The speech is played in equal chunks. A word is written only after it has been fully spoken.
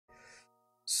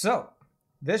So,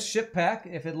 this ship pack,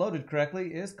 if it loaded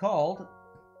correctly, is called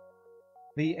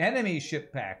the Enemy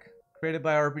Shippack, created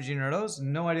by RPGNerdos.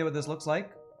 No idea what this looks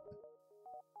like.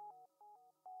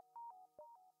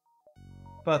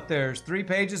 But there's 3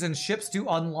 pages and ships to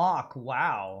unlock.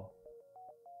 Wow.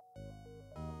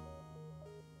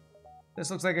 This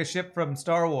looks like a ship from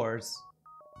Star Wars.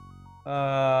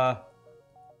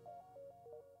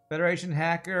 Federation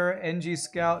Hacker, NG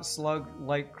Scout, Slug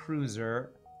Light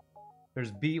Cruiser. There's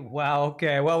B. Wow,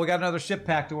 okay. Well, we got another ship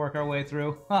pack to work our way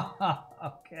through.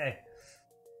 Okay.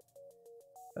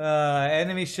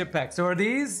 Enemy Shippack. So are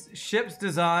these ships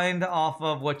designed off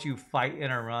of what you fight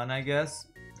in a run, I guess?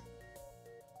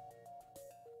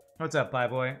 What's up, Pie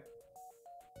Boy?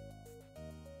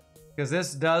 Because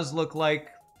this does look like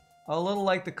a little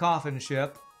like the coffin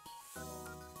ship.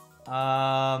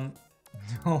 Oh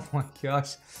my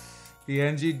gosh. The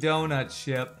NG Donut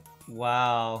ship.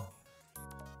 Wow.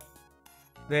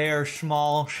 They are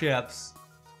small ships.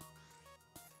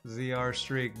 ZR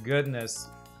Streak. Goodness.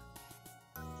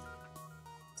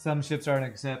 Some ships are an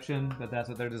exception, but that's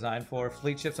what they're designed for.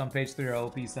 Fleet ships on page 3 are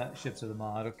OP ships of the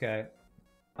mod. Okay.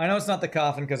 I know it's not the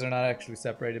coffin because they're not actually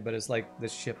separated, but it's like the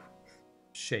ship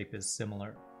shape is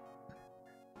similar.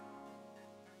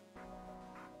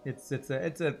 It's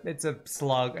a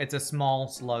slug. It's a small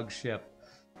slug ship.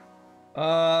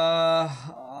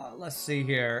 Let's see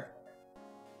here.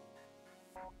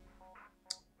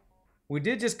 We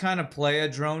did just kind of play a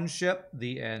drone ship.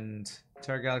 The end.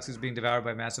 Entire galaxy is being devoured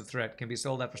by a massive threat. Can be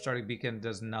sold after starting beacon.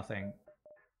 Does nothing.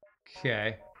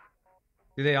 Okay.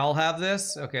 Do they all have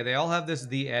this? Okay, they all have this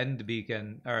the end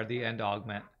beacon, or the end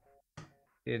augment.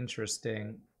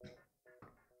 Interesting.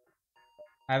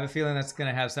 I have a feeling that's going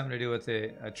to have something to do with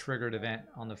a triggered event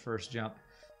on the first jump.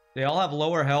 They all have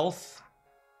lower health.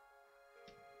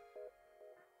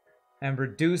 And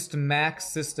reduced max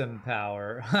system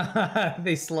power.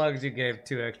 These slugs, you gave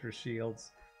 2 extra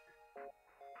shields.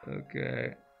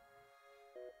 Okay.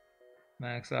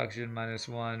 Max oxygen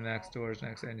 -1, max doors,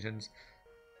 max engines.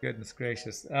 Goodness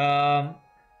gracious. Let's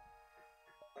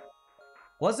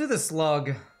do the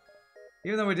slug.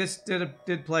 Even though we just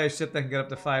did play a ship that can get up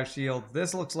to 5 shields,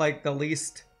 this looks like the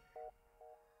least...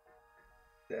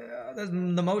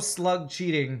 the most slug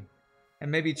cheating. And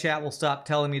maybe chat will stop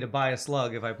telling me to buy a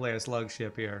slug if I play a slug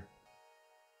ship here.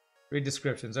 Read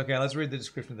descriptions. Okay, let's read the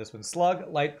description of this one. Slug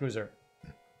Light Cruiser.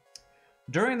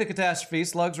 During the catastrophe,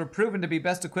 slugs were proven to be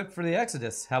best equipped for the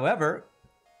Exodus. However,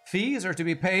 fees are to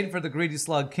be paid for the greedy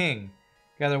Slug King.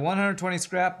 Gather 120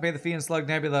 scrap, pay the fee in Slug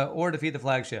Nebula, or defeat the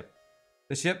flagship.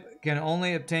 The ship can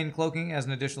only obtain cloaking as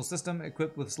an additional system,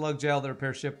 equipped with slug gel that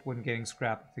repairs ship when gaining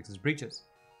scrap and fixes breaches.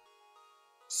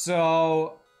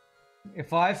 So,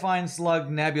 if I find Slug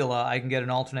Nebula, I can get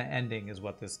an alternate ending, is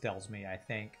what this tells me, I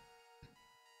think.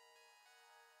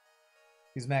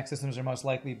 These max systems are most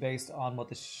likely based on what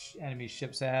the enemy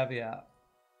ships have, yeah.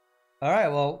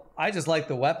 Alright, well, I just like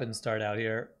the weapons start out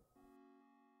here.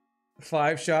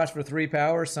 5 shots for 3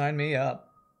 power, sign me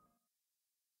up.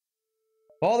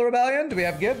 Follow the Rebellion, do we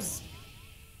have Gibbs?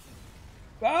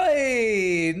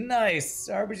 Hey, nice.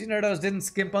 RPGNerdos didn't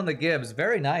skimp on the Gibbs,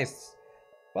 very nice.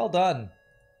 Well done.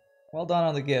 Well done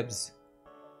on the Gibbs.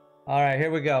 Alright,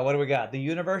 here we go. What do we got? The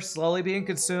universe slowly being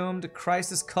consumed.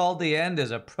 Crisis called the end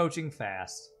is approaching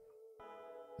fast.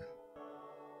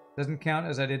 Doesn't count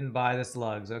as I didn't buy the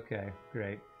slugs. Okay,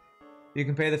 great. You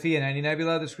can pay the fee in any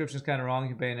nebula. The description's kind of wrong. You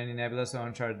can pay in any nebula, so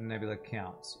uncharted nebula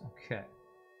counts. Okay.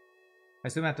 I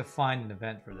assume I have to find an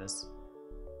event for this.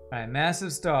 Alright,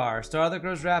 massive star. Star that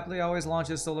grows rapidly always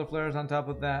launches solar flares on top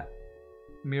of that.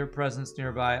 Mere presence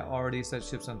nearby already set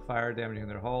ships on fire, damaging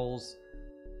their hulls.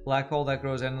 Black hole that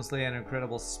grows endlessly at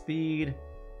incredible speed.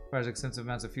 Requires extensive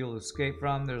amounts of fuel to escape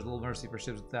from. There's little mercy for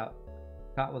ships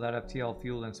caught without FTL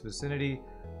fuel in its vicinity.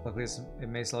 Luckily, it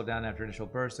may slow down after initial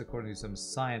burst, according to some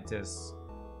scientists.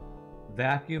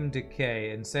 Vacuum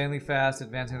decay. Insanely fast,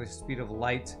 advancing at the speed of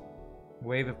light.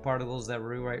 Wave of particles that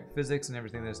rewrite physics and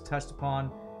everything that is touched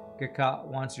upon. Get caught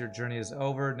once your journey is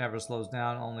over. Never slows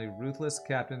down. Only ruthless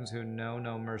captains who know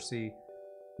no mercy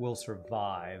will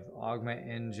survive. Augment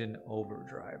engine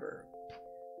overdriver.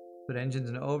 Put engines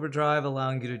in overdrive,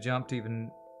 allowing you to jump to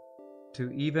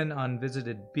even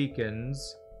unvisited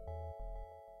beacons.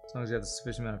 As long as you have the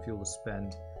sufficient amount of fuel to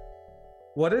spend.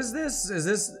 What is this? Is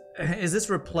this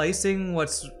replacing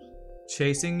what's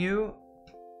chasing you?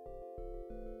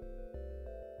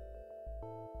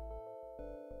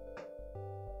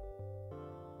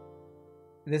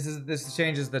 This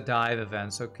changes the dive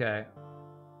events, okay.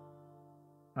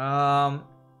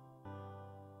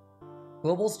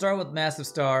 Global start with massive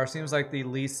star seems like the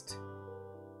least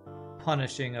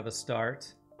punishing of a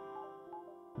start.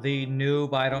 the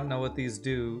noob, I don't know what these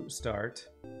do start.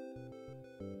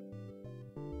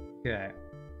 Okay.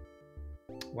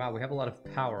 Wow, we have a lot of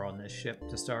power on this ship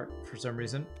to start for some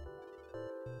reason.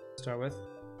 Start with.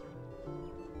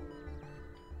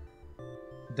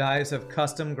 Dives have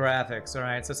custom graphics.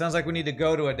 Alright, so it sounds like we need to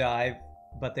go to a dive,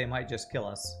 but they might just kill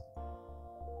us.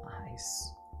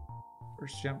 Nice.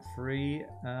 First jump free.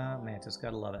 Mantis,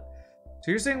 gotta love it. So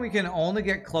you're saying we can only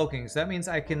get cloaking, so that means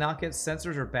I cannot get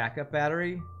sensors or backup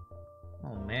battery?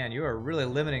 Oh man, you are really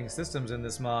limiting systems in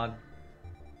this mod.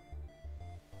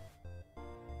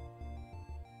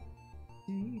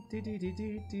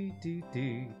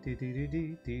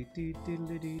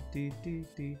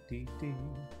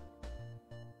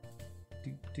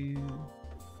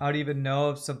 How do you even know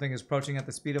if something is approaching at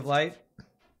the speed of light?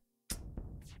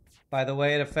 By the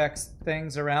way it affects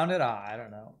things around it? I don't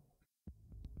know.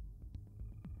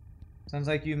 Sounds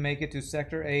like you make it to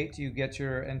Sector 8, you get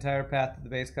your entire path to the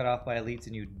base cut off by elites,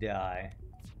 and you die.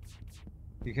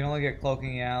 You can only get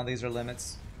cloaking now. These are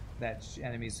limits that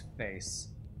enemies face.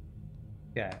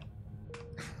 Okay.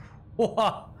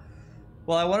 Well,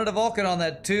 I wanted a Vulcan on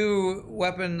that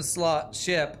 2-weapon slot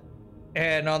ship,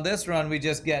 and on this run we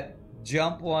just get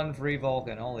jump 1 free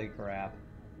Vulcan. Holy crap.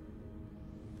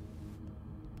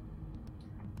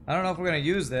 I don't know if we're going to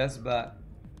use this, but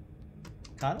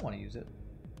kind of want to use it.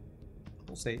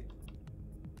 We'll see.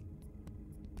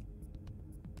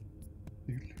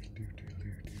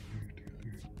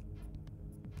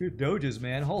 Good doges,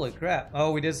 man. Holy crap.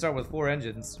 Oh, we did start with 4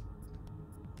 engines.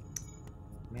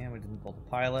 Man, we didn't pull the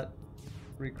pilot.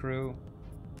 3 crew.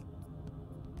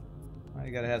 Why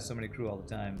you gotta have so many crew all the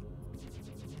time?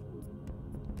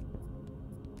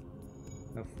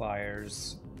 No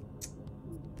fires.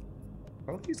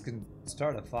 Both these can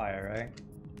start a fire, right?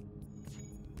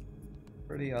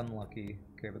 Pretty unlucky.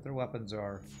 Okay, but their weapons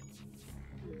are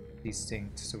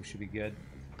distinct, so we should be good.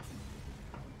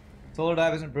 Solar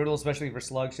dive isn't brutal, especially for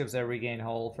slug ships that regain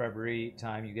hull for every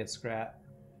time you get scrap.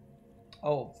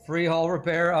 Oh, free hull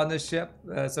repair on this ship.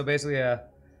 So basically a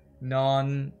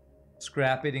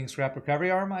non-scrap eating scrap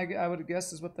recovery arm, I would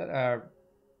guess is what that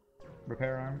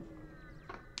repair arm.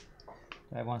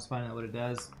 I want to find out what it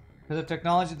does. Because if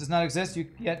technology does not exist, you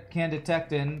yet can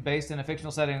detect in, based in a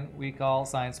fictional setting we call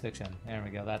science fiction. There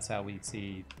we go. That's how we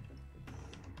see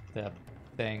the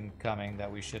thing coming that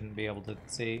we shouldn't be able to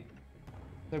see.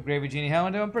 So, Gravy Genie, how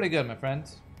am I doing? Pretty good, my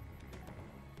friends.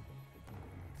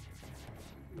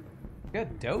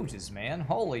 Good doges, man.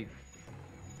 Holy.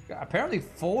 Apparently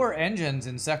 4 engines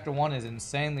in Sector 1 is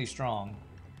insanely strong.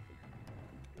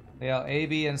 Layout A,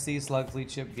 B, and C slug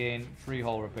fleet ship gain free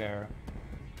hull repair.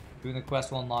 Doing the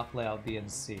quest will unlock layout B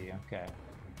and C. Okay.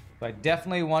 So I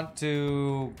definitely want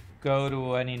to go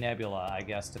to any nebula, I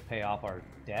guess, to pay off our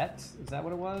debt. Is that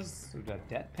what it was? So we got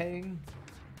debt paying?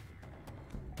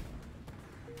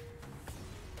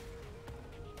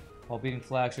 While beating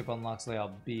flagship unlocks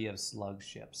layout B of slug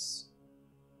ships.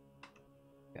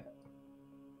 Okay.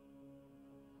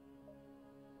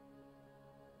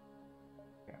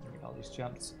 Okay, I'm gonna get all these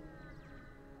jumps.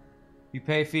 You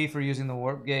pay fee for using the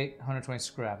warp gate. 120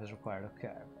 scrap is required.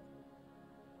 Okay.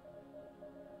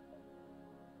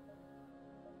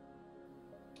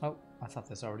 Oh, I thought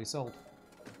this already sold.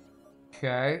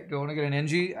 Okay, do I want to get an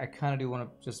NG? I kind of do want to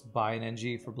just buy an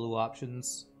NG for blue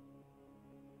options.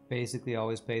 Basically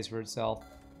always pays for itself.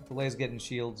 Delay's getting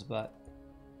shields, but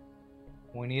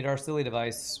we need our silly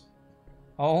device.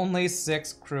 Only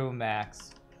 6 crew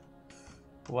max.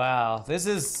 Wow, this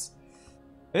is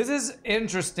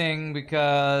interesting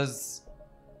because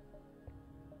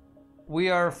we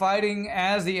are fighting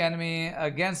as the enemy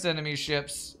against enemy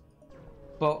ships,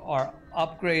 but our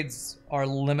upgrades are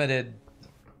limited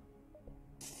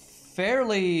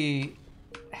fairly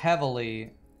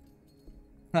heavily.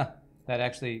 Huh, that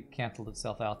actually canceled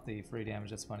itself out, the free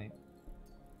damage. That's funny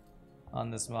on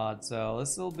this mod. So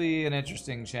this will be an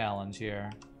interesting challenge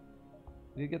here.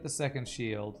 You get the second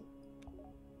shield.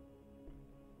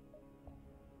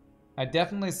 I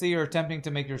definitely see you're attempting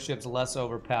to make your ships less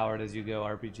overpowered as you go,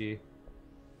 RPG.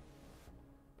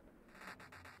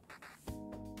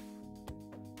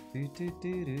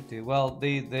 Well,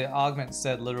 the augment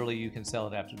said literally you can sell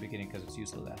it after the beginning because it's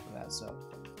useless after that, so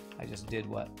I just did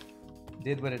what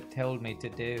it told me to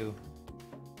do.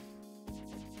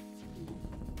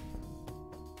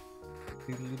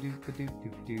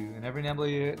 And every nebula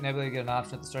you get an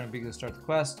option at the starting beacon to start the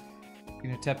quest. You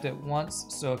can attempt it once,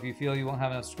 so if you feel you won't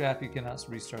have enough scrap, you cannot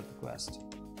restart the quest.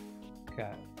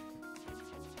 Okay.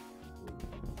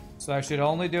 So I should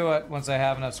only do it once I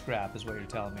have enough scrap, is what you're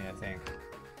telling me, I think.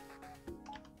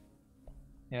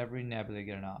 Every nebula you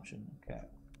get an option. Okay.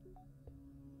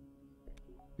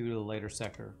 due to the later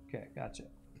sector. Okay, gotcha.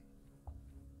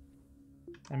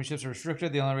 Enemy ships are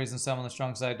restricted. The only reason some on the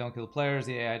strong side don't kill the players,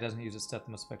 the AI doesn't use its stuff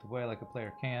the most effective way like a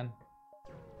player can.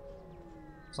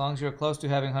 As long as you're close to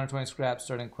having 120 scraps,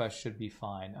 starting quest should be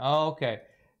fine. Oh, okay.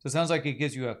 So it sounds like it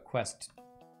gives you a quest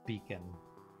beacon.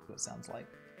 That's what it sounds like.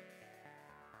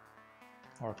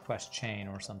 Or a quest chain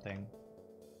or something.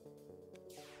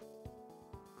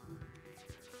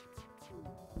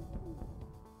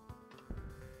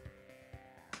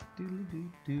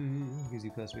 Gives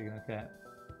you quest beacon, okay.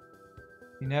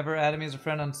 You never added me as a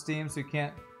friend on Steam, so you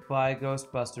can't buy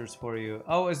Ghostbusters for you.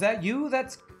 Oh, is that you?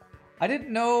 That's... I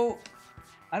didn't know...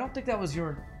 I don't think that was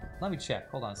your... Let me check.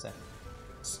 Hold on a second.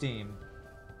 Steam.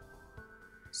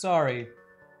 Sorry.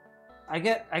 I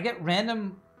get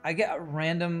random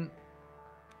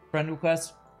friend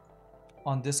requests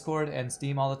on Discord and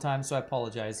Steam all the time, so I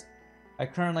apologize. I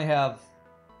currently have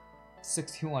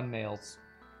 61 mails.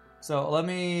 So let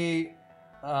me...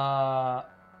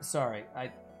 sorry.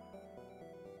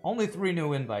 Only 3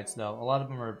 new invites, though. A lot of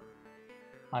them are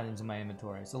items in my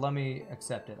inventory. So let me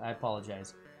accept it. I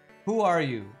apologize. Who are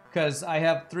you? Because I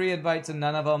have 3 invites and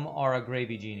none of them are a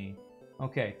gravy genie.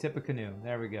 Okay, tip a canoe.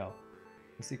 There we go.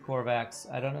 Let's see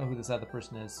Corvax. I don't know who this other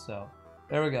person is, so...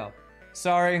 There we go.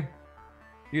 Sorry.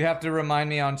 You have to remind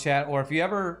me on chat, or if you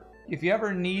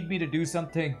ever need me to do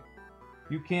something,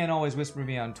 you can always whisper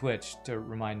me on Twitch to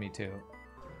remind me to.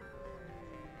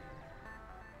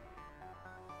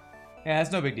 Yeah,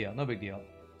 it's no big deal. No big deal.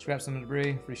 Scrap some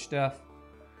debris, free stuff.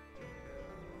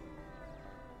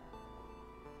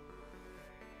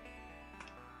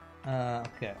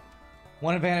 Okay.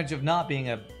 One advantage of not being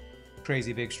a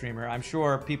crazy big streamer, I'm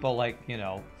sure people like, you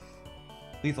know,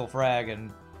 Lethal Frag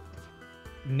and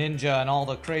Ninja and all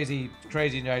the crazy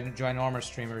ginormous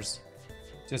streamers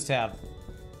just have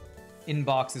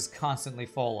inboxes constantly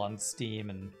full on Steam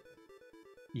and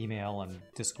email and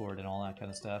Discord and all that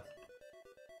kind of stuff.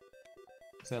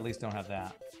 So at least don't have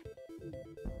that.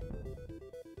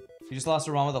 You just lost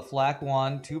a run with a flak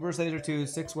 1, 2 burst laser 2,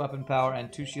 6 weapon power,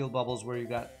 and 2 shield bubbles where you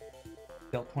got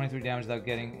dealt 23 damage without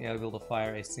getting able to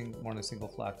fire more than a single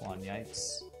flak 1.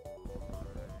 Yikes.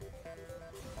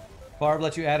 Barb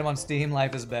let you add him on Steam,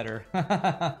 life is better.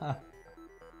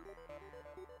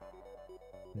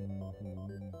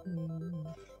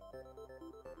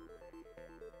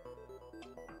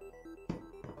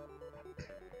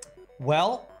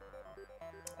 Well,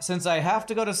 since I have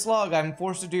to go to Slug, I'm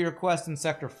forced to do your quest in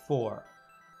Sector 4.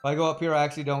 If I go up here, I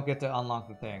actually don't get to unlock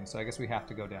the thing, so I guess we have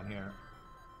to go down here.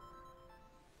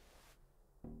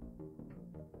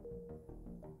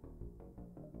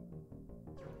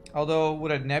 Although,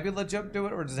 would a nebula jump do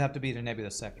it, or does it have to be in a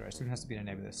nebulous sector? I assume it has to be in a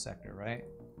nebulous sector, right?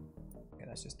 Okay,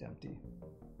 that's just empty.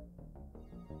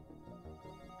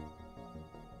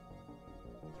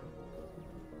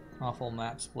 Awful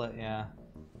map split, yeah.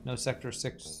 No sector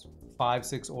 6, 5,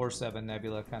 6, or 7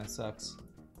 nebula kind of sucks.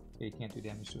 Okay, you can't do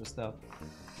damage to us though.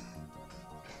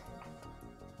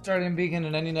 Starting beacon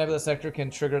in any nebula sector can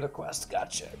trigger the quest.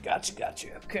 Gotcha.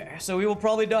 Okay, so we will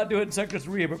probably not do it in sector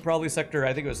 3, but probably sector,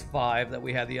 I think it was 5 that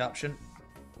we had the option.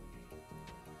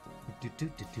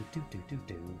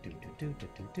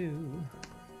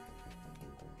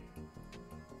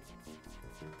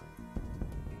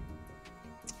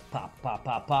 Pop, pop,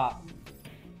 pop, pop.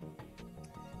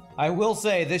 I will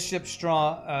say this ship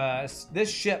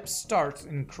starts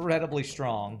incredibly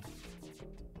strong.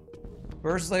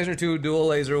 Burst laser 2, dual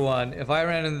laser 1. If I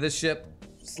ran into this ship,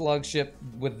 slug ship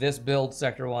with this build,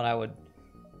 sector 1, I would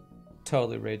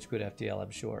totally rage quit FTL, I'm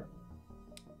sure.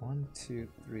 1, 2,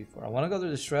 3, 4. I want to go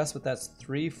through the stress, but that's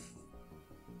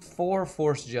 4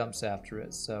 force jumps after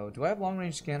it. So, do I have long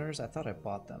range scanners? I thought I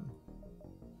bought them.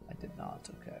 I did not.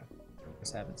 Okay. I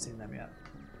guess I haven't seen them yet.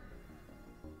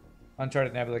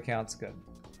 Uncharted Nebula counts good.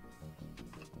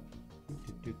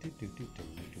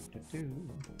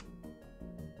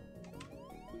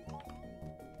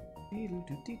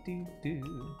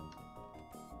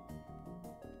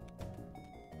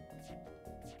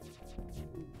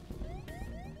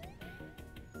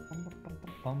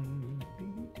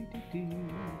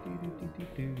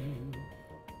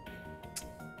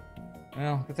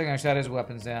 Well, good thing I shot his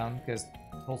weapons down, because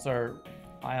Pulsar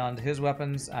ioned his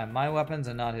weapons, my weapons,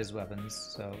 and not his weapons.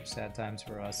 So, sad times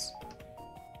for us.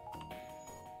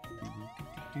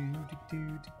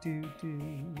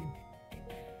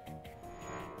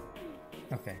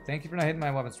 Okay, thank you for not hitting my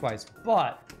weapons twice,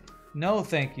 but no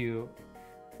thank you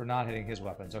for not hitting his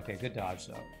weapons. Okay, good dodge,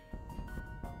 though.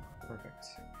 Perfect.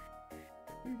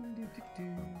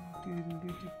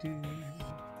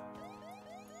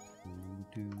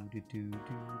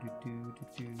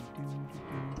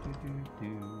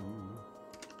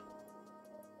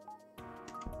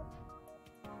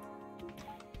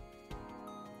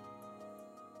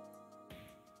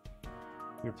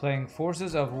 You're playing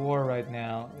Forces of War right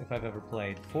now, if I've ever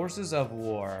played. Forces of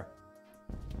War.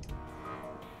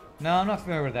 No, I'm not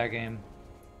familiar with that game.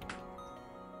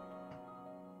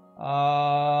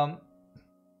 The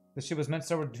ship was meant to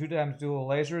start with 2 times dual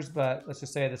lasers, but let's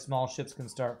just say the small ships can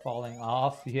start falling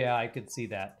off. Yeah, I could see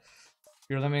that. If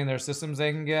you're limiting their systems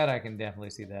they can get, I can definitely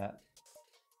see that.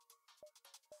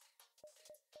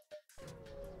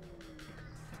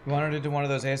 You wandered into one of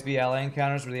those ASB ally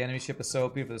encounters where the enemy ship is so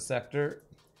OP for the sector,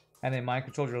 and they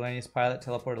mind-controlled your Lanius pilot,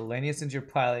 teleported Lanius into your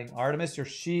piloting. Artemis, your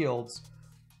shields.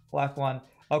 Black one.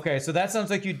 Okay, so that sounds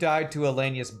like you died to a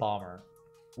Lanius bomber.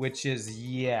 Which is,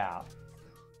 yeah.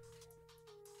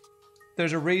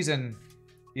 There's a reason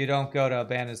you don't go to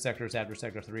abandoned sectors after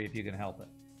Sector 3 if you can help it.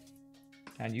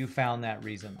 And you found that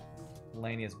reason.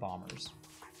 Lanius bombers.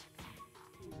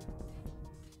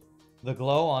 The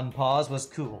glow on pause was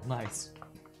cool. Nice.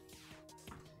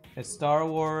 It's Star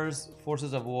Wars,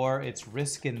 Forces of War, it's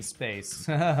Risk in Space.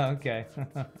 Okay.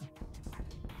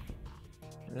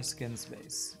 Risk in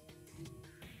Space.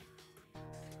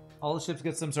 All the ships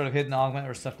get some sort of hidden augment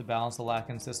or stuff to balance the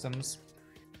lacking systems.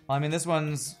 Well, I mean, this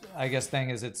one's, I guess, thing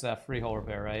is it's free hull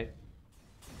repair, right?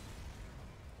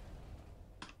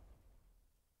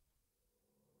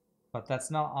 But that's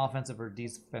not offensive or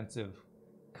defensive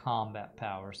combat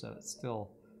power, so it's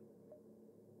still...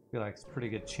 I feel like it's a pretty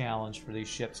good challenge for these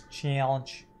ships.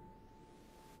 Challenge.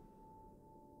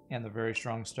 And the very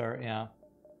strong start, yeah.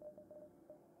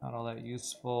 Not all that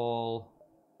useful.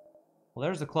 Well,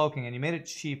 there's the cloaking, and you made it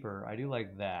cheaper. I do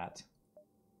like that.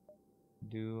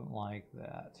 Do like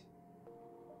that.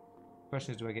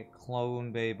 Question is, do I get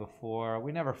Clone Bay before?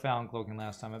 We never found cloaking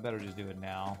last time. I better just do it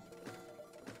now.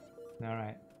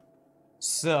 Alright.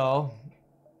 So,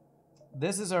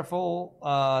 this is our full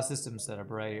system setup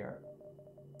right here.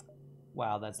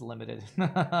 Wow, that's limited.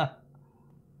 Okay.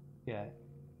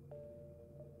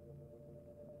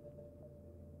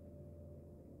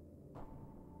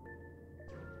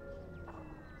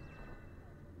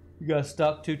 You got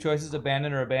stuck. 2 choices,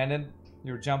 abandon or abandoned.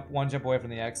 You were one jump away from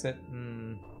the exit.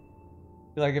 I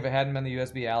feel like if it hadn't been the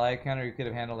USB ally encounter, you could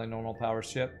have handled a normal power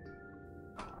ship.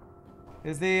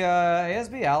 Is the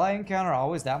ASB ally encounter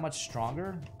always that much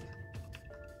stronger?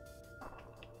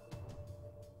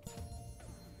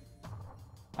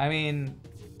 I mean,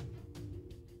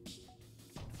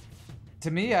 to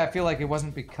me, I feel like it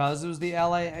wasn't because it was the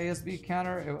ally ASB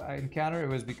encounter. It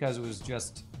was because it was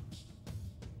just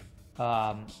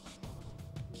the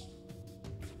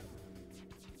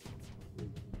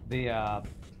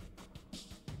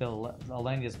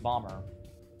Lanius bomber.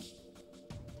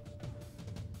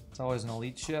 It's always an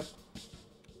elite ship.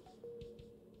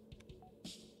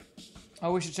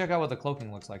 Oh, we should check out what the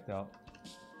cloaking looks like, though.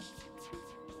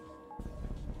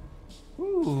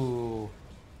 Ooh,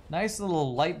 nice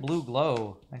little light blue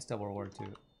glow. Nice double reward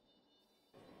too.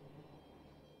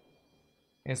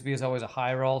 ASB is always a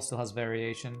high roll, still has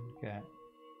variation. Okay.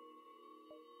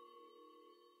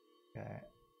 Okay.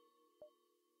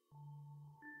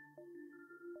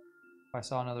 If I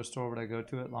saw another store, would I go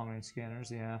to it? Long range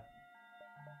scanners, yeah.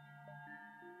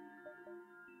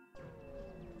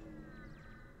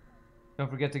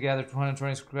 Don't forget to gather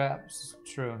 220 scraps.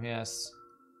 True, yes.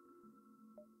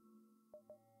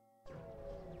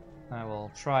 I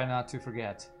will try not to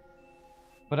forget.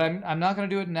 But I'm not going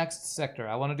to do it next sector.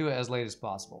 I want to do it as late as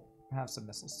possible. Have some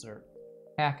missiles, sir.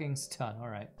 Hacking stun,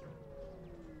 alright.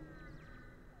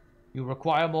 You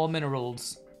require more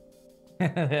minerals.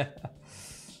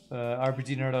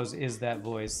 RPGNerdos is that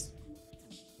voice.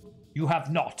 You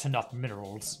have not enough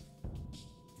minerals.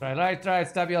 Right,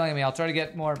 stop yelling at me. I'll try to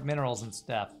get more minerals and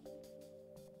stuff.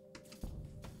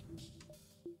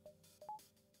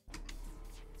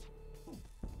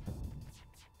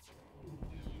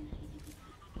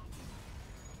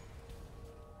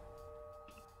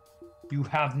 You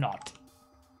have not.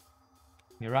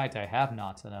 You're right, I have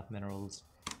not enough minerals.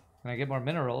 Can I get more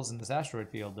minerals in this asteroid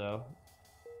field, though?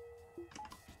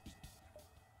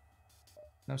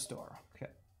 No store.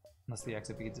 Okay. Unless the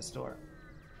exit feeds a store.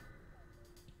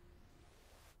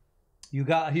 You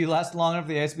lasted long enough for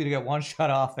the ASB to get one shot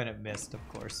off and it missed, of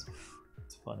course.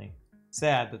 It's funny.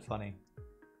 Sad, but funny.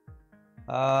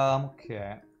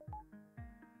 Okay.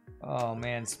 Oh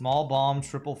man, small bomb,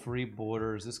 triple free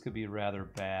borders. This could be rather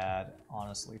bad,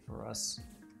 honestly, for us.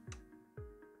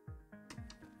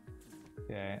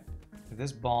 Okay. If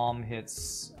this bomb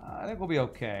hits, I think we'll be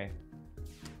okay.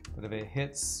 But if it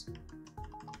hits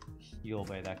Heal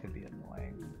Bay, that could be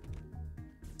annoying.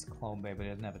 It's Clone Bay, but it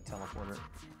doesn't have a teleporter.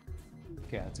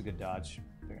 Okay, that's a good dodge.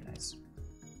 Very nice.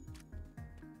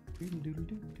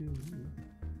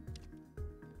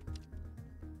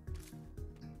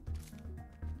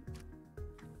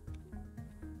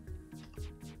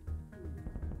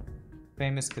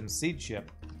 Famous conceit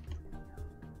ship.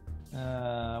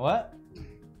 What?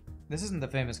 This isn't the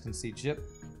famous conceit ship.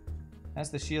 That's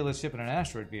the shieldless ship in an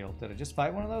asteroid field. Did I just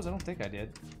fight one of those? I don't think I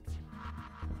did.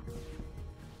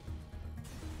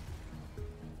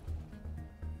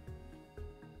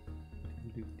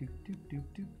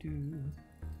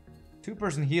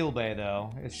 Two-person heal bay,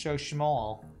 though. It's so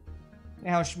small.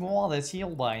 How small this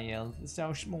heal bay is. It's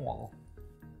so small.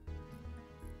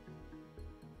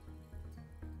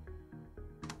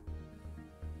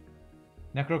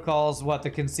 Necro calls what, the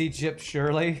conceit ship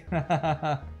Shirley?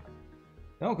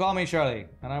 Don't call me Shirley,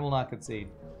 and I will not concede.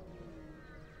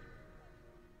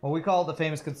 Well, we call it the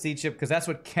famous conceit ship because that's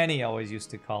what Kenny always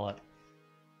used to call it.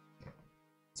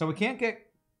 So we can't get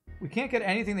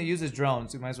anything that uses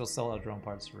drones. We might as well sell out drone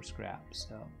parts for scrap.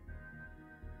 So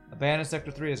abandoned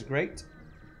Sector 3 is great.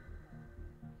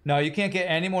 No, you can't get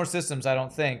any more systems, I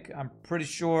don't think. I'm pretty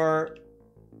sure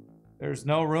there's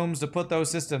no rooms to put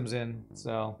those systems in.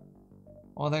 So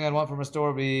only thing I'd want from a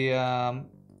store would be I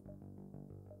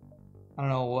don't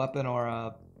know, a weapon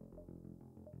or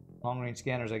long-range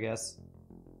scanners, I guess.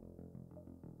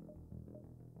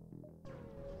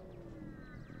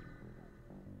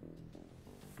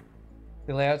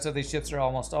 The layouts of these ships are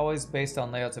almost always based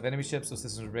on layouts of enemy ships, so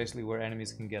systems are basically where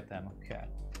enemies can get them. Okay.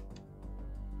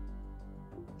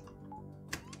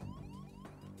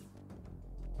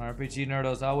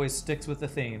 RPGNerdos always sticks with the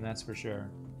theme, that's for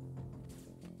sure.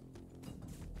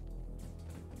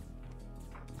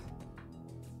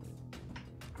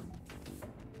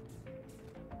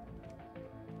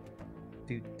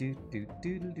 Do do do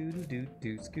do do do do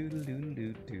do scoodle doodle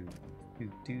doo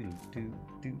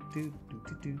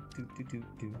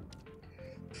doo.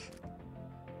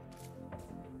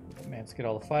 Man, let's get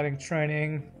all the fighting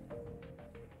training.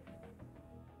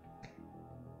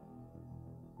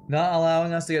 Not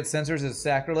allowing us to get sensors is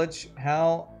sacrilege.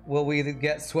 How will we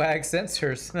get swag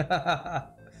sensors?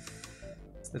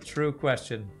 It's the true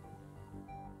question.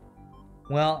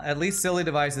 Well, at least Silly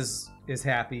Device is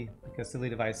happy because Silly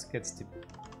Device gets to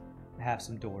have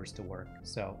some doors to work.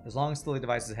 So as long as Silly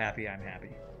Device is happy, I'm happy.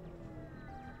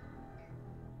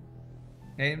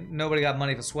 Ain't nobody got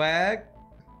money for swag.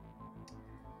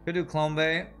 Could do Clone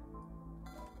Bay.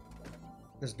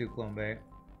 Let's do Clone Bay.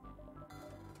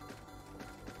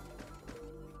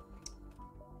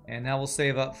 And now we'll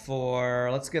save up for,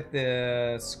 let's get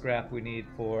the scrap we need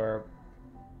for,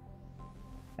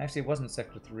 actually it wasn't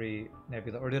Sector 3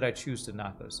 Nebula, or did I choose to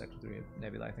not go to Sector 3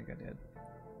 Nebula? I think I did.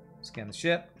 Scan the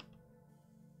ship.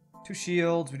 2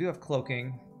 shields. We do have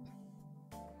cloaking.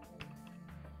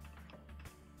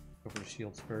 Go for the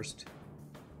shields first.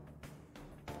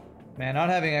 Man, not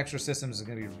having extra systems is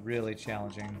going to be really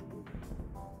challenging.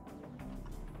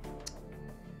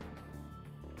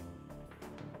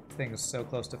 This thing is so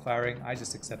close to firing. I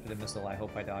just accepted a missile. I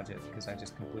hope I dodge it because I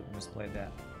just completely misplayed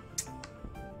that.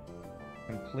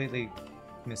 Completely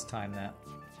mistimed that.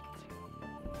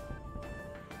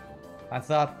 I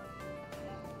thought...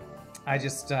 I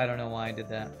don't know why I did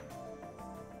that.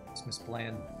 It's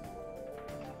misplanned.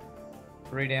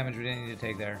 3 damage we didn't need to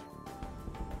take there.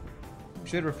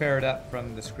 Should repair it up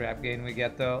from the scrap gain we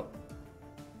get, though.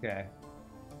 Okay.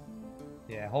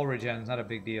 Yeah, hull regen is not a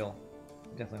big deal.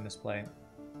 Definitely misplay.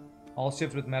 All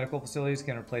ships with medical facilities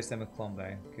can replace them with Clone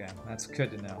Bay. Okay, that's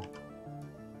good to know.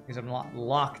 Because I'm not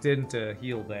locked into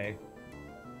Heal Bay.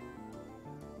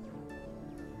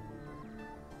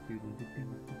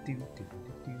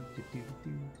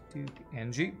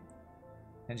 NG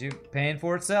paying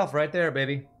for itself right there,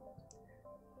 baby.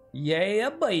 Yeah,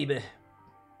 baby.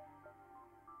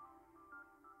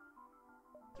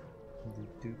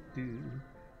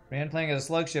 Rand playing as a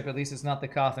slug ship, at least it's not the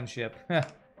coffin ship.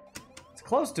 It's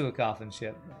close to a coffin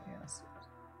ship. Yes,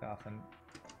 coffin.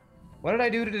 What did I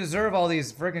do to deserve all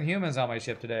these freaking humans on my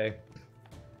ship today?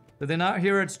 Did they not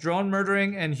hear it's drone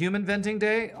murdering and human venting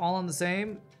day all at the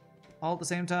same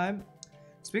time?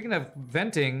 Speaking of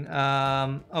venting,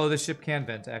 oh, the ship can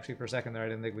vent. Actually, for a second there, I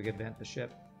didn't think we could vent the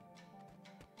ship.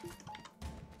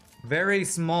 Very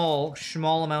small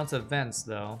amounts of vents,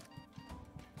 though.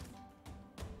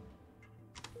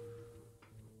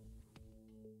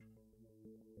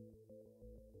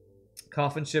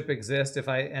 Coffin ship exists. If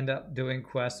I end up doing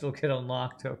quests, it'll get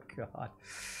unlocked. Oh, God.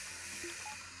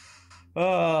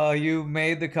 Oh, you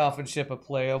made the coffin ship a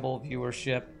playable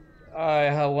viewership.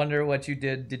 I wonder what you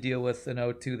did to deal with an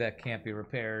O2 that can't be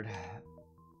repaired.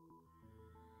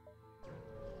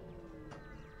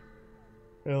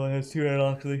 It only has 2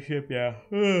 unlocks to the ship, yeah.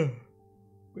 Man.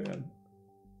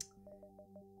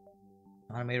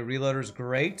 Automated reloader is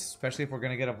great, especially if we're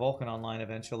going to get a Vulcan online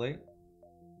eventually.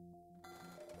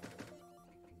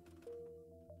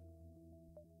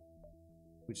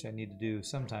 which I need to do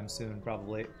sometime soon,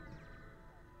 probably.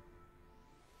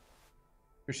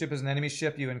 Your ship is an enemy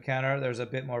ship you encounter. There's a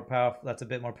bit more powerful. That's a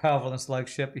bit more powerful than slug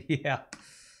ship. Yeah.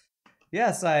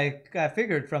 Yes, I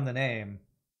figured from the name.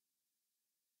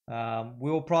 We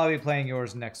will probably be playing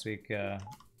yours next week,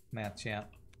 Math Champ.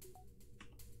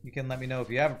 You can let me know if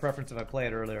you have a preference if I play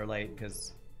it early or late,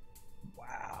 because...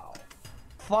 Wow.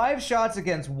 5 shots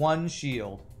against 1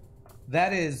 shield.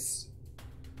 That is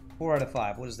 4 out of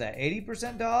 5. What is that?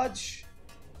 80% dodge?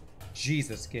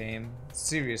 Jesus, game.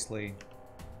 Seriously.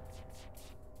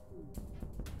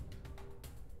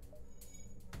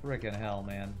 Frickin' hell,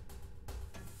 man.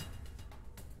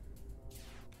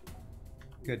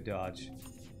 Good dodge.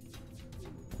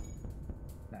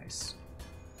 Nice.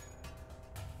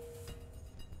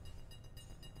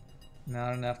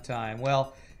 Not enough time.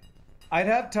 Well, I'd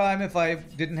have time if I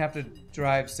didn't have to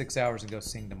drive 6 hours and go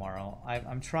sing tomorrow.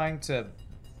 I'm trying to...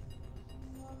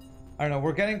 I don't know,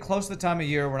 we're getting close to the time of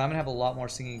year where I'm gonna have a lot more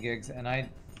singing gigs, and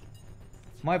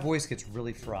my voice gets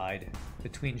really fried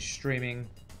between streaming,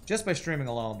 just by streaming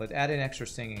alone, but add in extra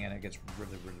singing and it gets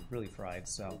really fried,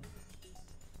 so...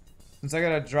 Since I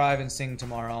gotta drive and sing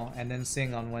tomorrow, and then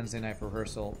sing on Wednesday night for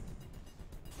rehearsal,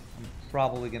 I'm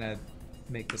probably gonna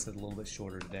make this a little bit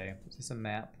shorter today. Is this a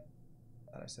map?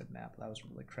 I thought I said map. That was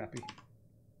really crappy.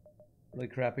 Really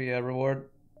crappy reward.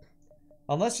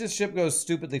 Unless this ship goes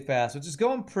stupidly fast, which is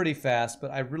going pretty fast, but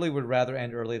I really would rather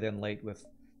end early than late with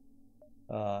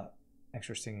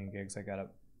extra singing gigs I gotta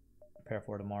prepare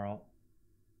for tomorrow.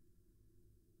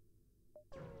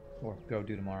 Or go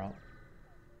do tomorrow.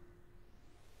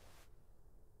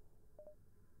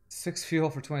 6 fuel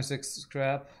for 26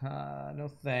 scrap. No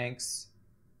thanks.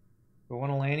 For one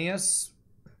Elanius.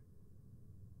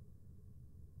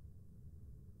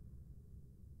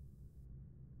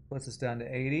 Puts us down to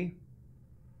 80.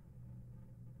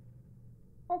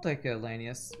 I'll take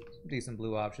Elanius. Decent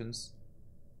blue options.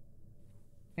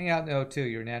 Hang out in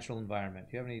O2, your natural environment.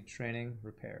 Do you have any training?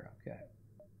 Repair. Okay.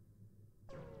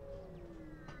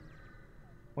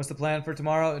 What's the plan for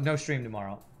tomorrow? No stream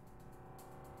tomorrow.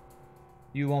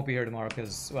 You won't be here tomorrow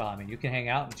because, well, I mean, you can hang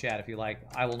out and chat if you like.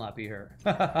 I will not be here.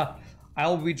 I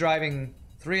will be driving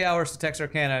 3 hours to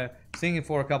Texarkana, singing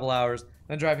for a couple hours,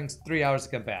 then driving 3 hours to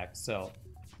come back. So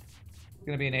it's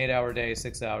gonna be an 8-hour day,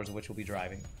 6 hours of which we'll be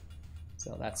driving.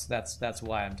 So that's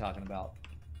why I'm talking about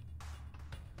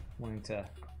wanting to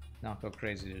not go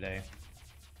crazy today.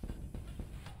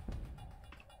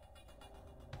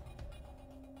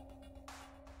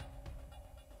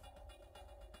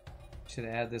 Should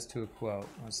add this to a quote.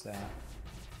 What's that?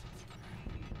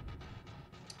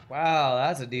 Wow,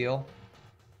 that's a deal.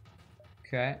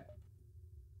 Okay.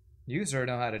 You, sir,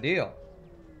 know how to deal.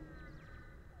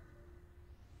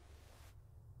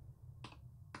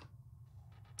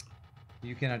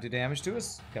 You cannot do damage to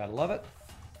us. Gotta love it.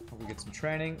 Hope we get some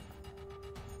training.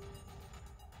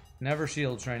 Never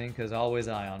shield training, because always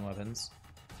ion weapons.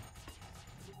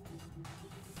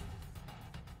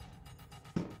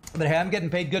 But hey, I'm getting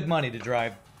paid good money to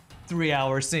drive 3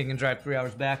 hours, sing, and drive 3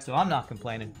 hours back, so I'm not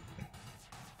complaining.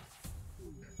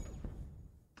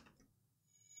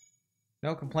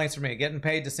 No complaints for me. Getting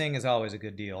paid to sing is always a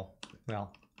good deal.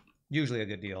 Well, usually a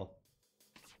good deal.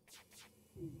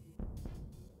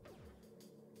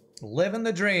 Living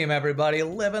the dream, everybody.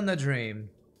 Living the dream.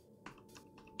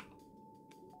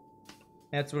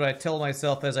 That's what I tell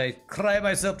myself as I cry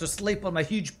myself to sleep on my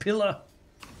huge pillow.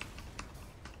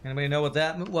 Anybody know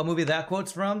what movie that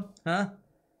quote's from? Huh?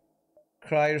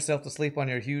 Cry yourself to sleep on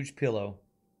your huge pillow.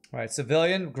 All right,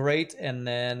 civilian, great, and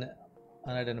then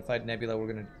unidentified nebula. We're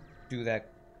gonna do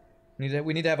that. We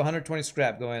need to have 120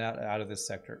 scrap going out of this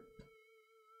sector.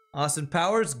 Austin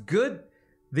Powers, good.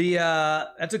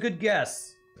 That's a good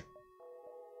guess.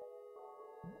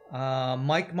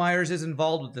 Mike Myers is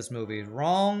involved with this movie.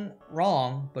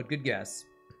 Wrong, but good guess.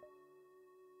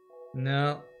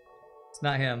 No. It's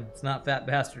not him. It's not Fat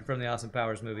Bastard from the Austin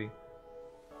Powers movie.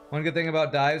 One good thing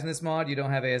about dives in this mod, you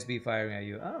don't have ASB firing at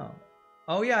you. Oh.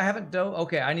 Oh yeah, I haven't dove.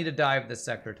 Okay, I need to dive this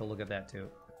sector to look at that too.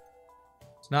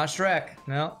 It's not Shrek.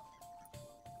 No.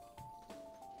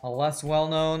 A less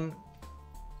well-known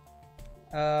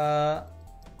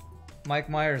Mike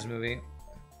Myers movie.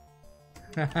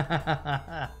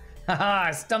 Haha,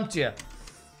 I stumped you.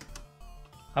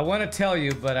 I want to tell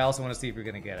you, but I also want to see if you're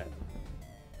going to get it.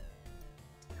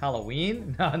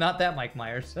 Halloween? No, not that Mike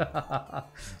Myers.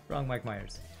 Wrong Mike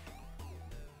Myers.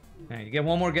 All right, you get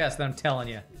one more guess, then I'm telling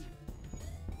you.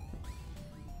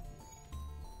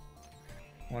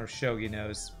 I wonder if Shogi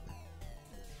knows.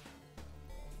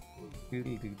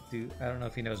 I don't know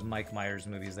if he knows Mike Myers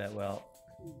movies that well.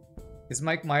 Is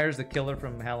Mike Myers the killer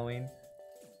from Halloween?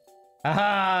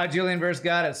 Aha! Julian Verse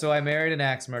got it. So I married an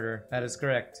axe murderer. That is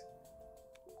correct.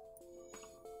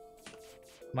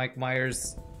 Mike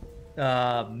Myers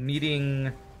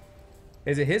meeting...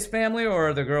 Is it his family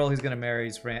or the girl he's gonna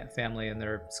marry's family, and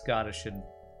they're Scottish and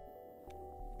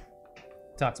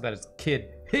talks about his kid.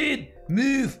 Head,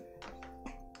 move!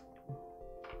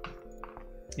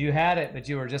 You had it, but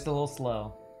you were just a little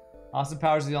slow. Austin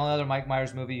Powers is the only other Mike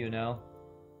Myers movie you know.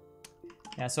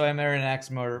 Yeah, So I Married an Axe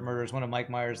Murderer is one of Mike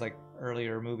Myers' like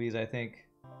earlier movies, I think.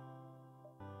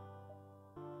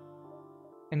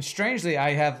 And strangely,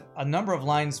 I have a number of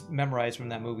lines memorized from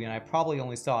that movie, and I probably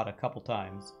only saw it a couple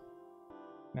times.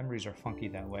 Memories are funky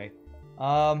that way.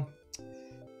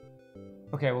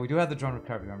 Okay, well, we do have the drone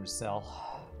recovery armor to sell.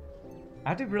 I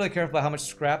have to be really careful about how much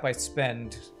scrap I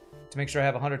spend to make sure I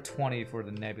have 120 for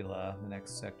the Nebula, the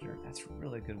next sector. That's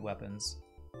really good weapons.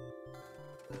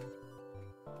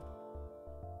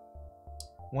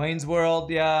 Wayne's World,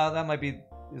 yeah, that might be...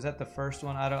 Is that the first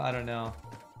one? I don't know.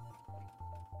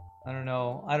 I don't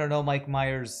know Mike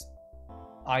Myers'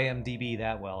 IMDb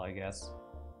that well, I guess.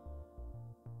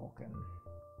 Vulcan.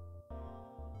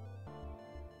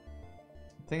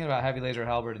 I'm thinking about Heavy Laser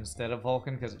Halberd instead of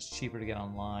Vulcan because it's cheaper to get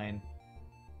online.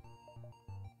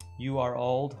 You are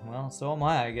old. Well, so am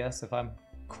I guess, if I'm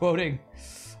quoting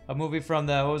a movie from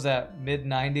the, what was that,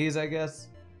 mid-90s, I guess?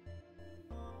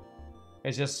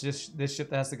 It's just this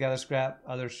ship that has to gather scrap.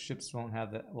 Other ships won't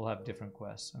have that. Will have different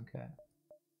quests. Okay.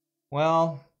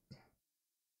 Well,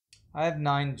 I have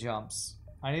 9 jumps.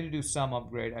 I need to do some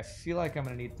upgrade. I feel like I'm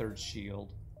gonna need 3rd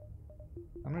shield.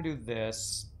 I'm gonna do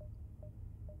this.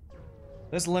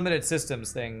 This limited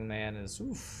systems thing, man, is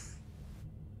oof.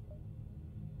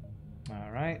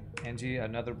 All right, Angie,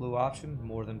 another blue option.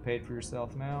 More than paid for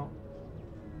yourself now.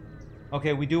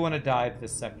 Okay, we do want to dive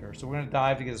this sector, so we're gonna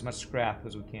dive to get as much scrap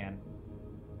as we can.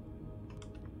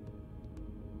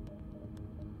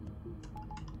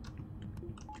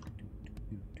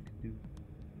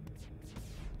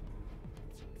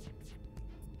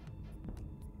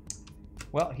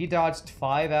 Well, he dodged 4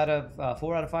 out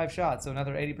of 5 shots, so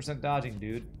another 80% dodging,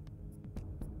 dude.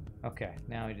 Okay,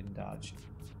 now he didn't dodge.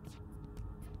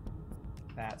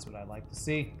 That's what I like to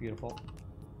see. Beautiful.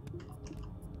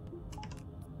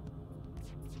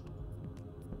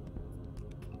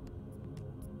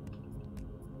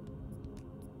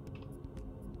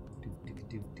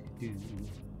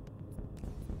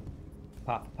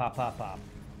 Pop, pop, pop, pop.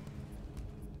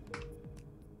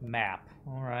 Map.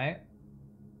 All right.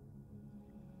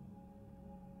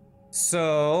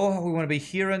 So, we want to be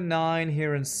here in 9,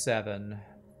 here in 7.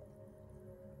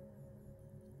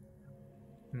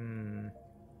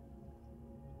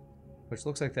 Which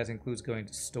looks like that includes going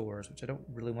to stores, which I don't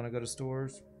really want to go to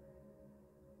stores.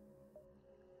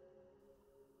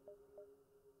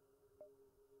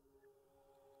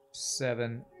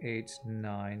 Seven, 8,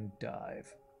 9,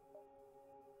 dive.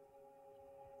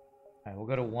 Alright, we'll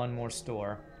go to one more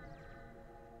store.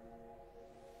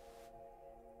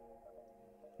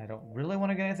 I don't really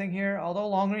want to get anything here, although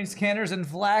long-range scanners and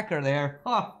flak are there.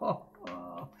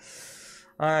 Alright,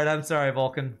 I'm sorry,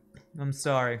 Vulcan. I'm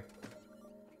sorry.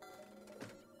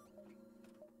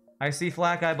 I see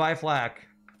flak, I buy flak.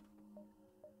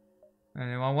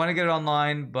 And I want to get it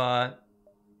online, but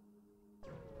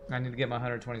I need to get my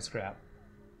 120 scrap.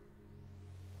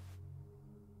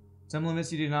 Some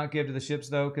limits you do not give to the ships,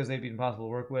 though, because they'd be impossible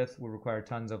to work with, will require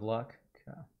tons of luck.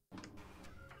 Okay.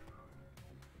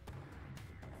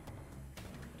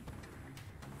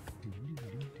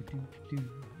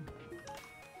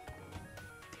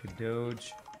 Good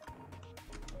dodge.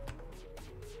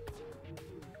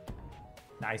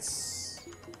 Nice.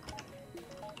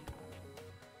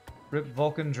 Rip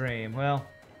Vulcan Dream. Well,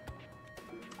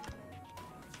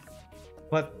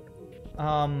 but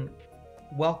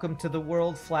welcome to the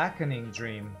world flackening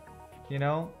dream. You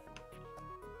know,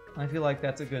 I feel like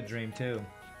that's a good dream too.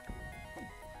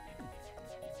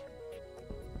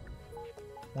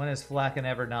 When has flacken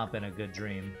ever not been a good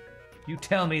dream? You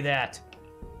tell me that.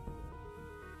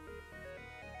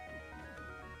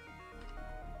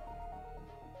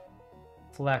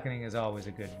 Flackening is always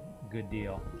a good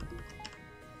deal.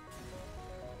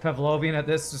 Pavlovian at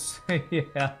this,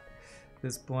 yeah,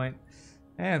 this point.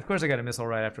 And of course I got a missile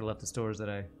right after I left the stores that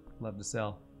I love to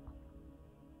sell.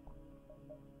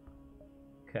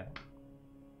 Okay.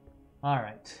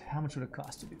 Alright, how much would it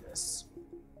cost to do this?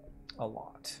 A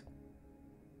lot.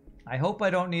 I hope I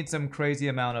don't need some crazy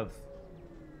amount of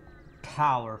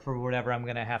power for whatever I'm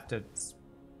gonna have to,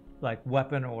 like,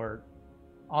 weapon or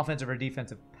offensive or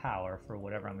defensive power for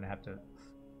whatever I'm gonna have to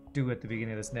do at the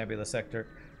beginning of this Nebula sector.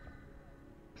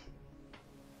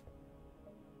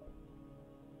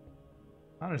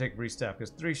 I'm gonna take restep because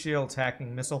 3 shields,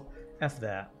 hacking, missile. F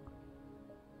that.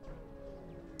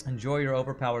 Enjoy your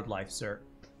overpowered life, sir.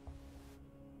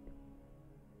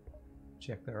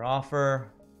 Check their offer.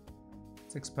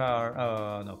 6 power.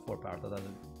 Oh, no, 4 power. That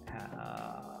doesn't.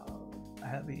 I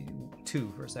had the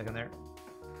 2 for a second there.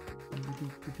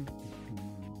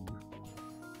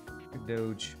 Good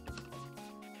doge.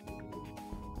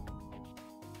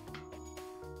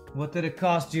 What did it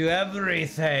cost you?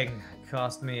 Everything! It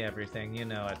cost me everything, you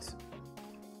know it.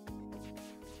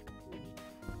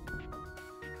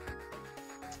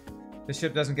 This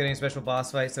ship doesn't get any special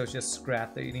boss fight, so it's just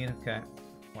scrap that you need. Okay.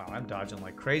 Wow, I'm dodging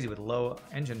like crazy with low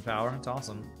engine power. It's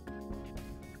awesome.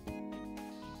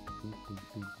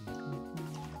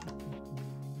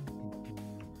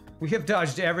 We have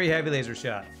dodged every heavy laser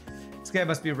shot. This guy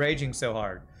must be raging so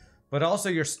hard. But also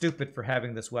you're stupid for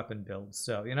having this weapon build.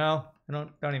 So, you know, I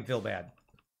don't even feel bad.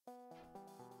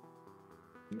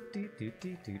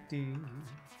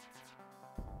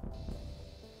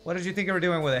 What did you think you were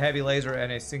doing with a heavy laser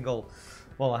and a single,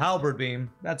 well, a halberd beam?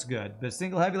 That's good. But a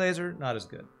single heavy laser, not as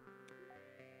good.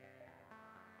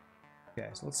 Okay,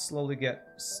 so let's slowly get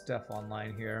stuff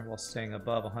online here while staying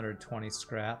above 120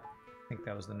 scrap. I think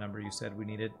that was the number you said we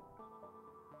needed.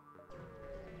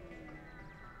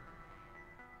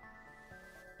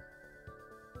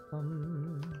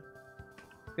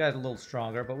 Got a little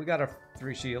stronger, but we got our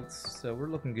 3 shields, so we're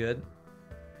looking good.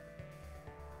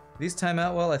 These time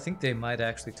out well? I think they might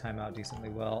actually time out decently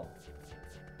well.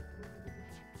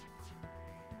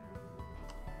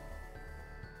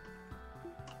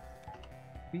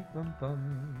 Beep bum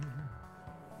bum.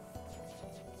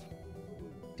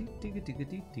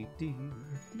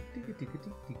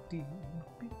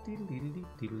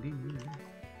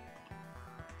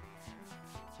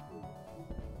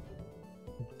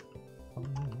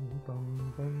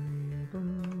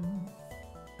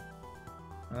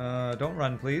 Don't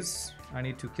run, please. I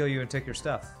need to kill you and take your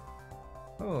stuff.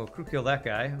 Oh, crew kill that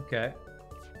guy. Okay.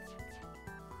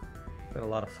 Got a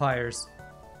lot of fires,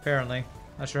 apparently.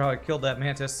 Not sure how I killed that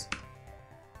mantis.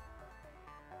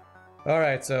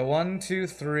 Alright, so 1, 2,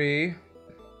 3.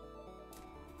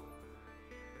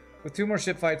 With 2 more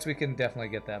ship fights, we can definitely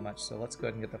get that much. So let's go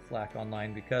ahead and get the flak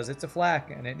online because it's a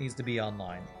flak and it needs to be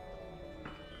online.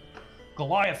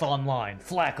 Goliath online,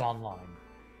 flak online.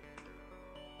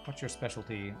 What's your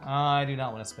specialty? I do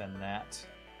not want to spend that.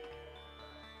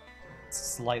 It's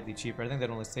slightly cheaper. I think that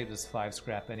only saved us 5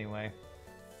 scrap anyway.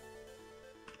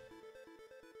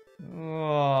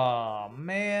 Oh,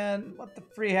 man. What the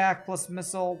free hack plus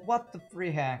missile? What the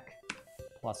free hack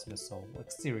plus missile?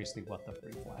 Like, seriously, what the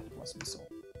free hack plus missile?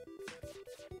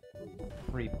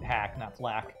 Free hack, not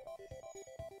flak.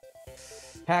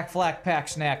 Hack, flak, pack,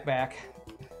 snack, back.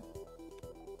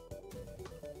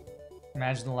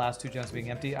 Imagine the last 2 gems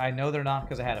being empty. I know they're not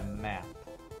because I had a map.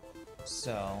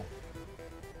 So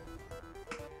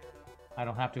I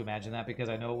don't have to imagine that because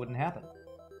I know it wouldn't happen.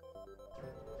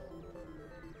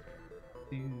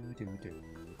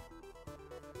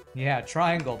 Yeah,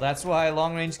 triangle. That's why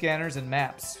long-range scanners and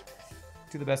maps.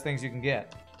 2 of the best things you can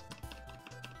get.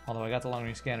 Although I got the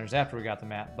long-range scanners after we got the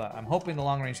map, but I'm hoping the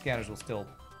long-range scanners will still,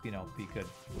 you know, be good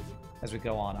as we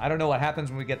go on. I don't know what happens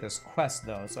when we get this quest,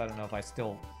 though, so I don't know if I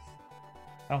still...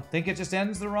 I don't think it just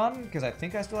ends the run, because I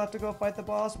think I still have to go fight the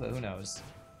boss, but who knows.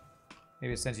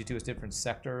 Maybe it sends you to a different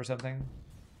sector or something.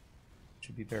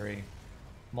 Should be very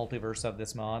multiverse of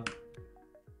this mod.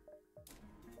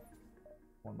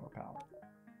 1 more power.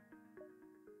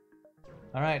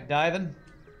 Alright, diving.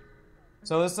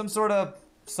 So there's some sort of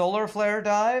solar flare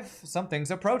dive.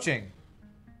 Something's approaching.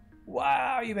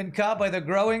 Wow, you've been caught by the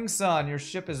growing sun. Your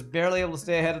ship is barely able to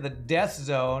stay ahead of the death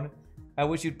zone, at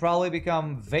which you'd probably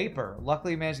become vapor.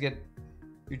 Luckily, you managed to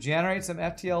generate some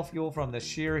FTL fuel from the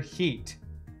sheer heat.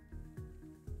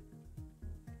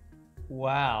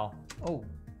 Wow. Oh,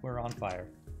 we're on fire.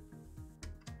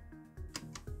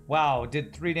 Wow,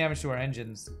 did 3 damage to our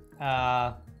engines.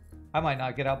 I might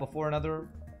not get out before another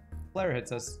flare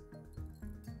hits us.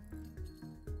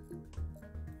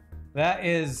 That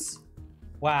is...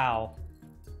 Wow.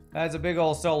 That's a big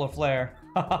old solar flare.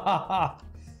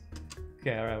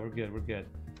 Okay, alright, we're good, we're good.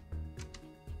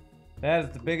 That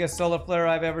is the biggest solar flare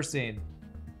I've ever seen.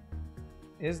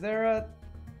 Is there a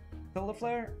solar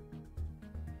flare?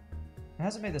 It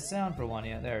hasn't made the sound for one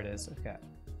yet. There it is, okay.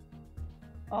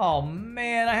 Oh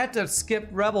man, I had to skip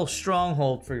Rebel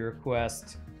Stronghold for your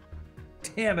quest.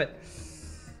 Damn it.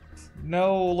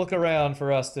 No look around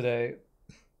for us today.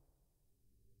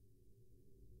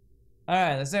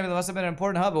 Alright, the same. There must have been an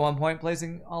important hub at one point.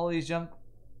 Placing all of these jump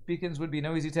beacons would be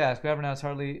no easy task. However, now it's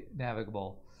hardly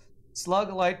navigable.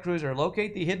 Slug light cruiser.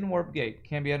 Locate the hidden warp gate.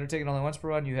 Can be undertaken only once per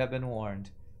run. You have been warned.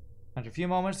 After a few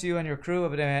moments, you and your crew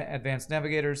of advanced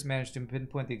navigators manage to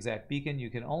pinpoint the exact beacon. You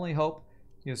can only hope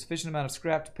you have sufficient amount of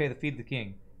scrap to pay the fee to the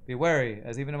king. Be wary,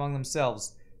 as even among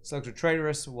themselves, slugs are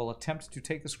traitorous, will attempt to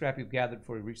take the scrap you've gathered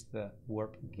before you reach the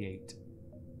warp gate.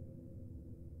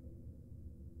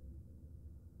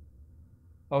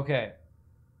 Okay.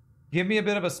 Give me a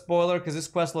bit of a spoiler, because this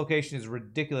quest location is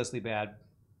ridiculously bad.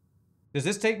 Does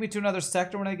this take me to another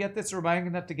sector when I get this, or am I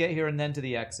going to have to get here and then to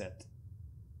the exit?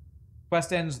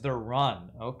 Quest ends the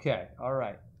run. Okay,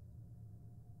 alright.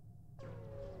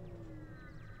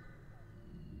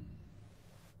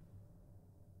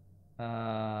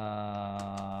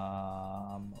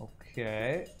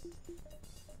 Okay.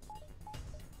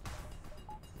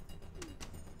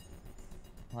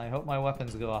 Well, I hope my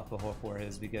weapons go off before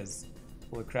his, because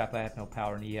holy crap, I have no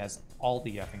power and he has all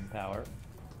the effing power.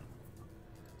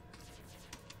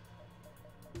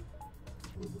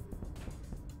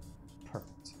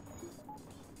 Perfect.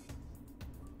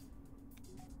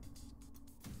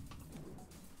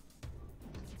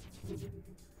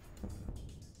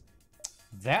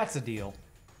 That's a deal.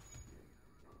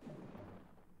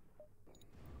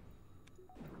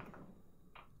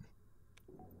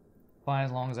 Fine,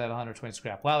 as long as I have 120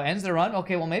 scrap. Wow, ends the run?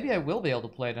 Okay, well maybe I will be able to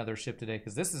play another ship today,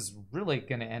 because this is really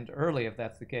going to end early if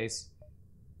that's the case.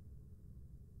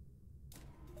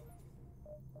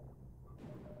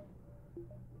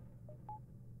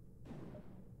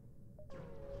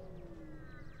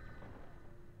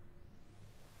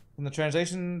 Can the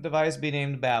translation device be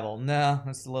named Babel? No,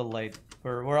 it's a little late.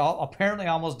 We're all apparently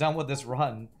almost done with this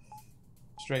run.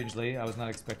 Strangely, I was not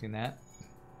expecting that.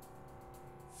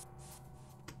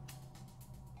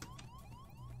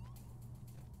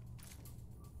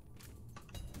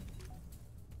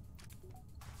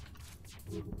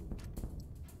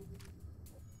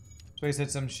 So he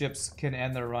said some ships can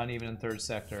end their run even in third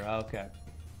sector. Oh, okay.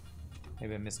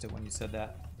 Maybe I missed it when you said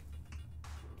that.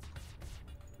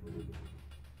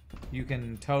 You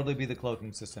can totally be the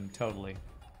cloaking system, totally.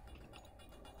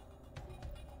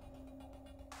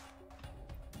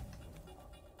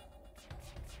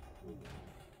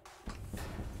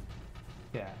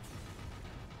 Yeah.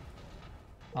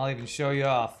 I'll even show you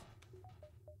off.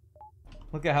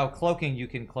 Look at how cloaking you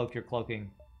can cloak your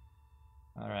cloaking.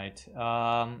 Alright.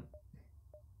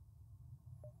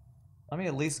 Let me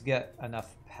at least get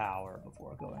enough power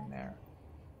before going there.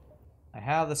 I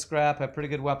have the scrap, I have pretty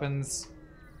good weapons.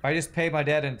 If I just pay my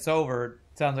debt and it's over,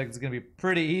 it sounds like it's going to be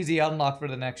pretty easy unlock for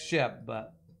the next ship,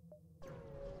 but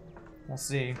we'll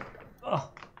see. Ugh.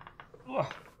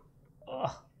 Ugh.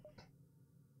 Ugh.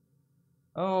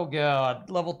 Oh god,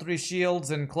 level 3 shields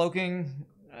and cloaking.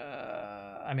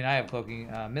 I mean, I have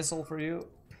cloaking missile for you.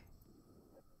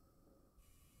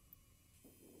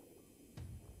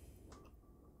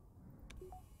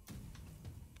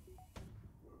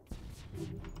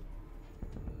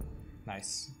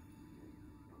 Nice.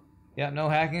 Yeah, no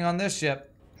hacking on this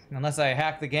ship. Unless I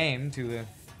hack the game to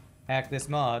hack this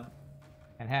mod.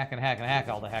 And hack and hack and hack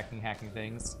all the hacking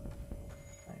things.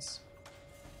 Nice.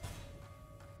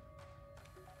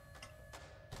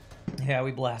 Yeah,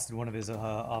 we blasted one of his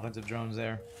offensive drones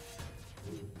there.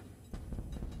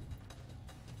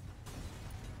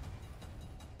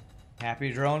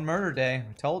 Happy drone murder day.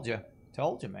 I told you.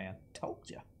 Told you, man. Told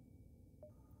you.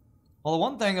 Well, the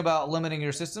one thing about limiting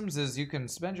your systems is you can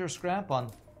spend your scrap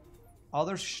on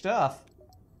other stuff.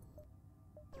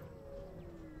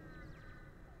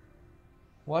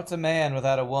 What's a man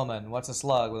without a woman? What's a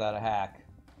slug without a hack?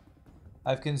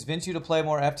 I've convinced you to play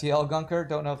more FTL, Gunker.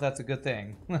 Don't know if that's a good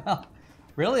thing. Well,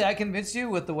 really? I convinced you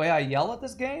with the way I yell at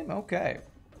this game? Okay.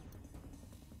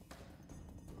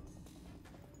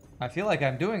 I feel like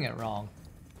I'm doing it wrong.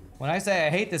 When I say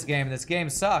I hate this game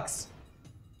sucks,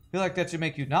 I feel like that should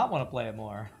make you not want to play it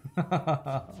more.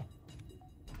 A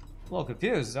little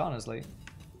confused, honestly.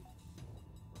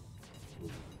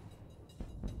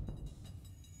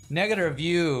 Negative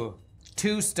review.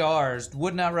 2 stars.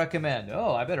 Would not recommend.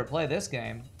 Oh, I better play this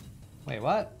game. Wait,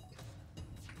 what?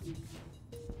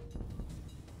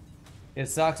 It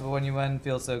sucks, but when you win, it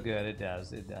feels so good. It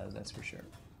does. It does. That's for sure.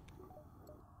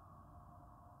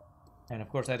 And of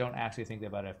course, I don't actually think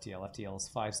about FTL. FTL is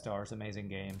 5 stars. Amazing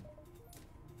game.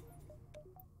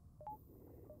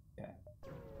 Okay.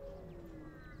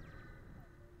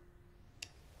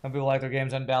 Some people like their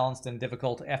games unbalanced and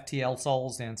difficult. FTL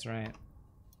souls. That's right.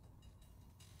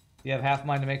 You have half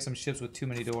mind to make some ships with too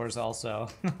many doors also.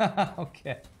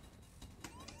 Okay.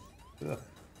 Ugh.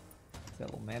 That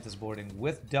little mantis boarding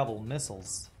with double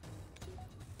missiles.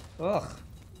 Ugh.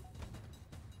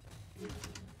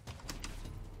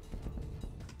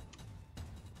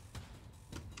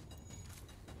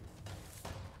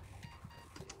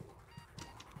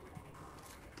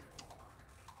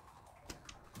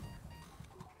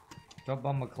 Don't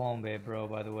bum a clone babe, bro,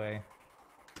 by the way.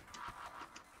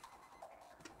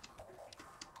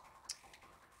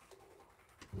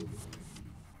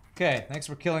 Okay, thanks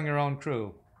for killing your own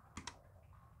crew.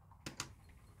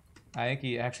 I think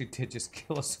he actually did just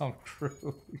kill his own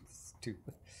crew.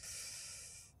 Stupid.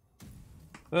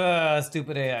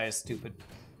 Stupid AI is stupid.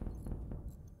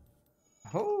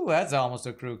 Oh, that's almost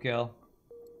a crew kill.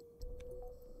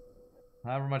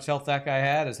 However much health that guy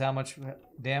had is how much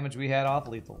damage we had off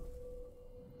lethal.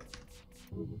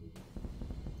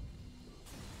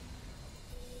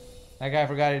 That guy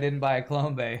forgot he didn't buy a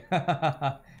clone bay.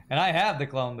 And I have the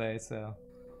clone bay, so.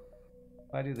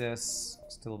 If I do this,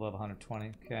 still above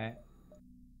 120, okay.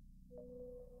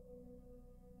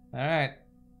 Alright.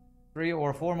 3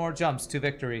 or 4 more jumps to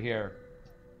victory here.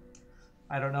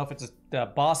 I don't know if it's a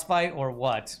boss fight or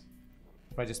what.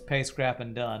 If I just pay scrap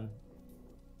and done.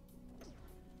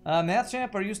 Math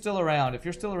Champ, are you still around? If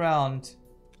you're still around,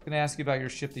 I'm gonna ask you about your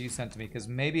ship that you sent to me, because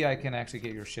maybe I can actually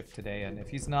get your ship today, and if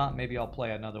he's not, maybe I'll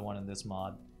play another one in this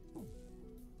mod.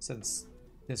 Since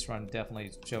this run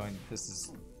definitely showing this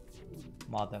is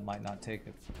a mod that might not take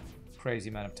a crazy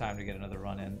amount of time to get another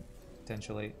run in,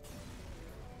 potentially.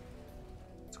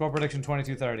 Score prediction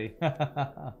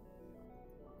 2230.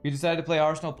 You decided to play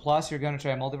Arsenal Plus, you're gonna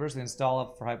try Multiverse, the install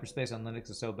it for hyperspace on Linux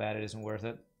is so bad it isn't worth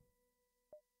it.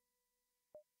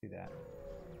 Do that.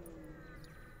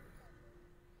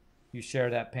 You share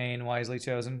that pain, wisely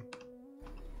chosen.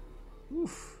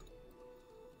 Oof.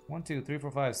 1, 2, 3,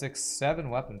 4, 5, 6, 7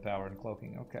 weapon power and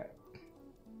cloaking. Okay.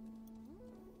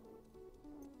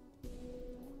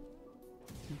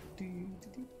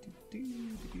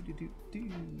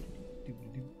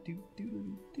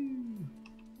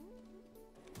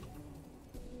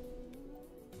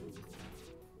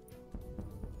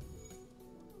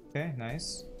 Okay,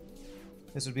 nice.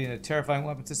 This would be in a terrifying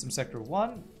weapon system sector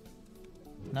 1.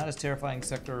 Not as terrifying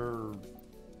sector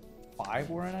 5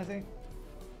 we're in, I think.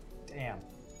 Damn.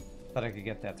 Thought I could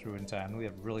get that through in time. We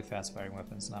have really fast firing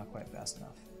weapons, not quite fast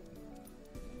enough.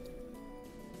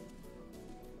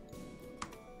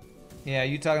 Yeah,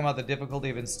 you talking about the difficulty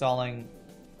of installing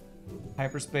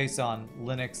hyperspace on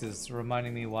Linux is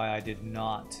reminding me why I did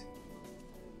not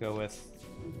go with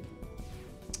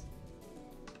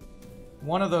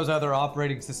one of those other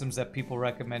operating systems that people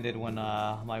recommended when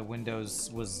my Windows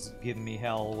was giving me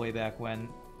hell way back when.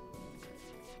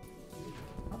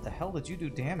 How the hell did you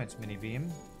do damage, Mini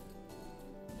Beam?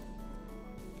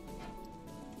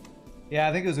 Yeah,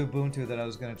 I think it was Ubuntu that I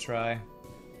was gonna try.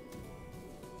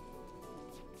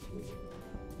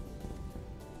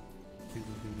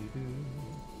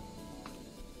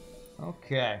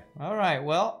 Okay, alright,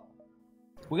 well,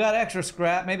 we got extra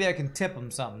scrap. Maybe I can tip them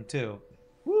something too.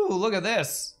 Woo, look at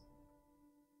this!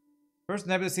 First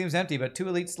nebula seems empty, but 2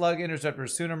 elite slug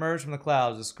interceptors soon emerge from the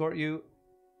clouds, escort you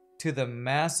to the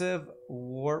massive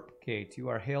warp gate. You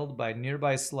are hailed by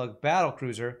nearby slug battle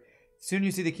cruiser. Soon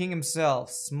you see the king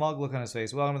himself, smug look on his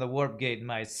face. Welcome to the warp gate,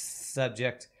 my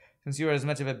subject. Since you are as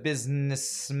much of a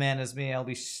businessman as me, I'll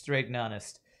be straight and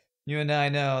honest. You and I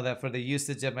know that for the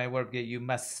usage of my warp gate, you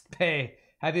must pay.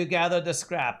 Have you gathered the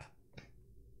scrap?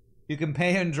 You can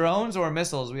pay in drones or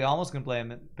missiles. We almost can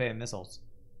pay in missiles.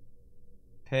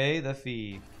 Pay the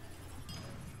fee.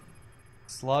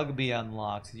 Slug be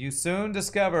unlocked. You soon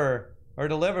discover or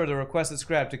deliver the requested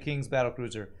scrap to King's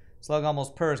battlecruiser. Slug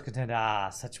almost purrs, content. Ah,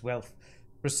 such wealth.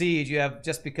 Proceed. You have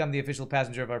just become the official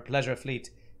passenger of our pleasure fleet.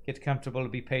 Get comfortable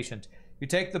and be patient. You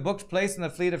take the booked place in the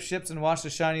fleet of ships and watch the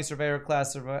shiny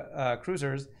Surveyor-class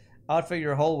cruisers outfit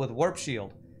your hull with warp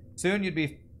shield. Soon you'd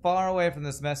be far away from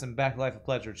this mess and back to life of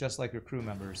pleasure, just like your crew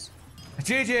members.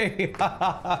 GG!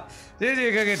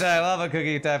 GG cookie time. Love a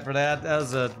cookie time for that. That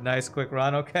was a nice quick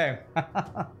run. Okay.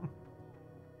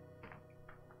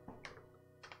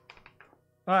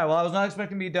 Alright, well, I was not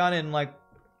expecting to be done in like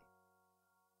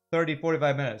 30,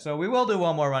 45 minutes. So we will do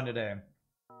one more run today.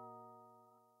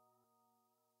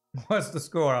 What's the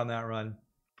score on that run?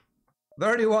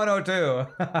 3102.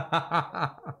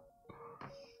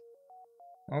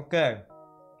 Okay.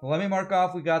 Well, let me mark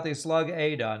off we got the slug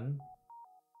A done.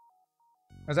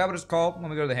 Is that what it's called? Let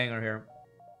me go to the hangar here.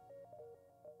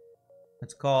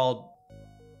 It's called...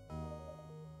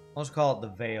 let's call it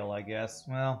the Veil, I guess.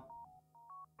 Well...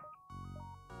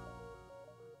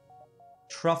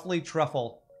 Truffly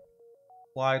Truffle.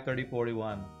 Fly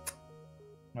 3041.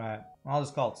 Alright, I'll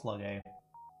just call it Slug A.